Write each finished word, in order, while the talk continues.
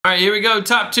here we go.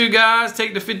 Top 2 guys.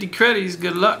 Take the 50 credits.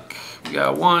 Good luck. We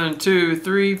got 1, 2,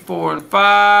 3, 4, and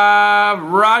 5.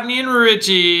 Rodney and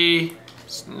Richie.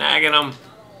 Snagging them.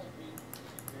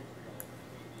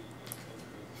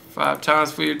 5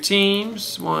 times for your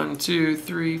teams. 1, 2,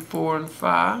 3, 4, and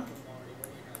 5.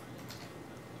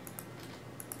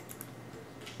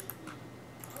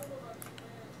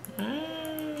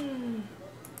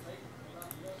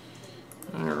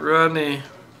 Rodney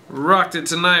rocked it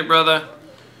tonight, brother.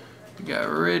 You got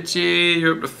Richie.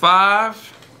 You're up to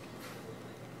 5.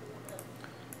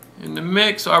 In the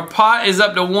mix. Our pot is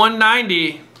up to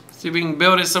 190. See if we can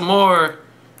build it some more.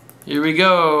 Here we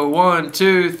go. 1,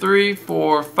 2, 3,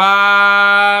 4,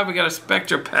 5. We got a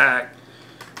Spectra pack.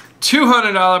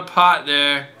 $200 pot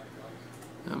there.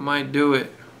 That might do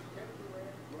it.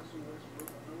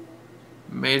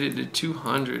 Made it to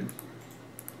 200.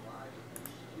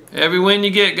 Every win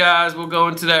you get, guys, will go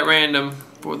into that random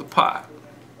for the pot.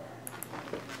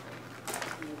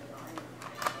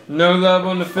 No love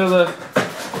on the filler.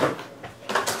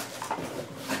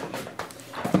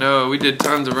 No, we did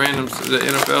tons of randoms to the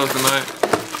NFL tonight.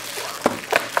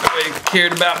 Nobody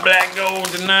cared about black gold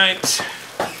tonight.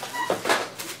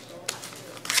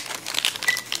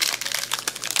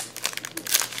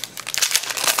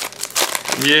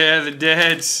 Yeah, the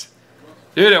deads.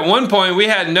 Dude, at one point we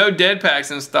had no dead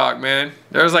packs in stock, man.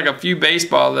 There was like a few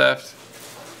baseball left.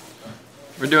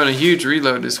 We're doing a huge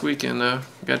reload this weekend, though.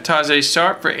 We got Tajay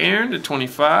Sharp for Aaron to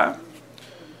 25.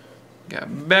 Got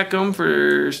Beckham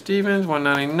for Stevens,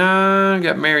 199.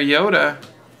 Got Mariota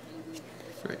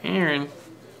for Aaron.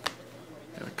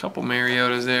 Got a couple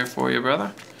Mariotas there for you,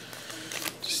 brother.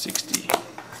 60.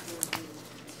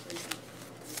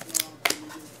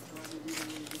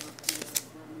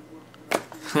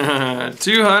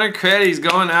 $200 credits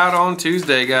going out on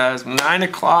Tuesday, guys. 9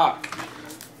 o'clock.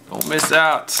 Don't miss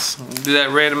out. We'll do that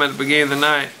random at the beginning of the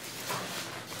night.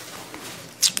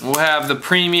 We'll have the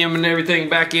premium and everything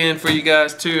back in for you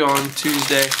guys too on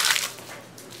Tuesday.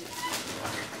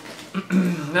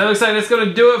 That looks like that's going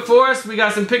to do it for us. We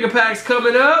got some picker packs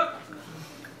coming up.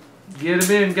 Get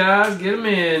them in, guys. Get them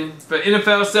in. If the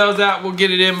NFL sells out, we'll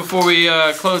get it in before we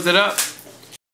close it up.